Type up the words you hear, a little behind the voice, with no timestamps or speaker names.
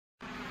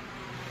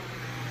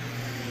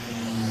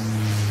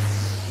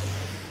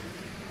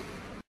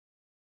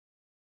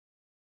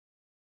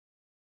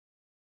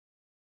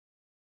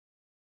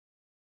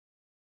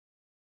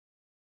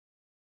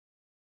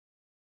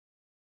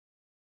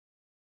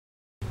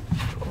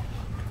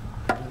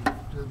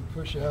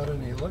push out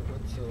any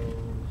liquid, so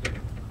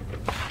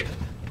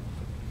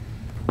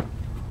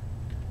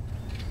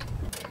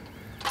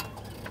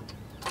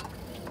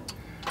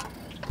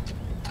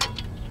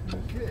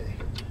okay.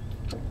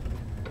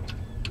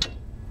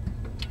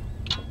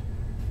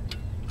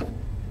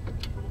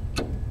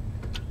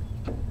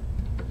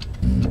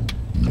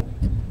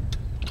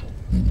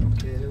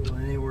 Okay, well,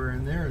 anywhere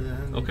in there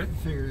then. Okay. You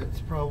figure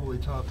it's probably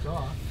topped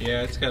off.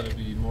 Yeah, it's got to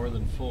be more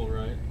than full,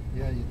 right?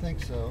 Yeah, you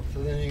think so.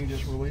 So then you can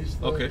just release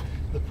the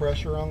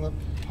pressure on the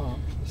pump.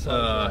 The side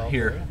valve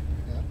here. there.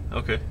 Yeah.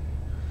 Okay.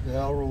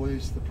 That'll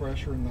release the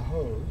pressure in the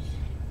hose.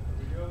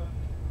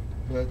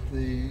 But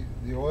the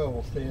oil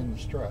will stay in the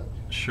strut.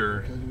 Sure.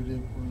 Because we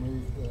didn't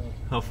remove the...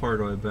 How far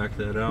do I back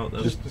that out?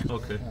 Just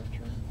okay. half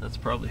turn. That's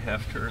probably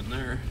half turn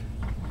there.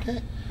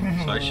 Okay.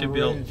 So I should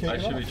be able. I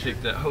should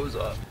take that hose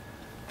off.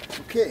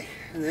 Okay,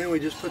 and then we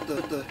just put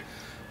the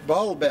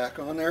bottle back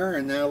on there,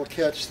 and that'll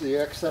catch the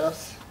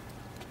excess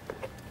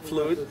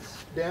Fluid. If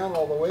it's down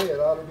all the way, it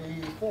ought to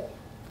be full.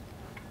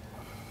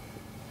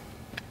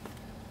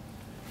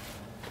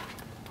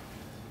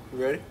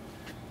 You ready?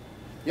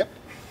 Yep.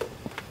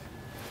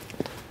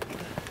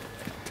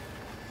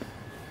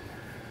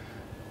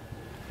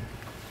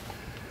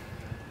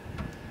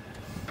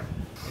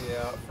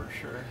 Yeah, for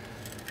sure.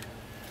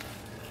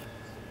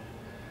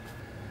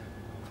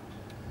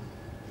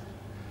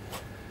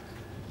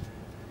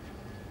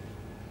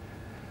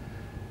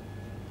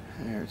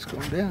 There, it's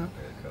going down.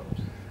 There it comes.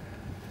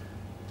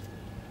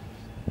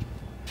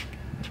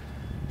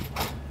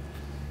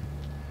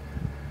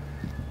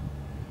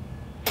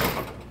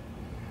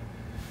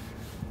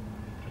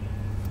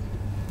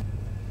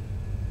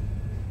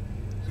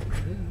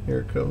 Here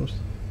it comes.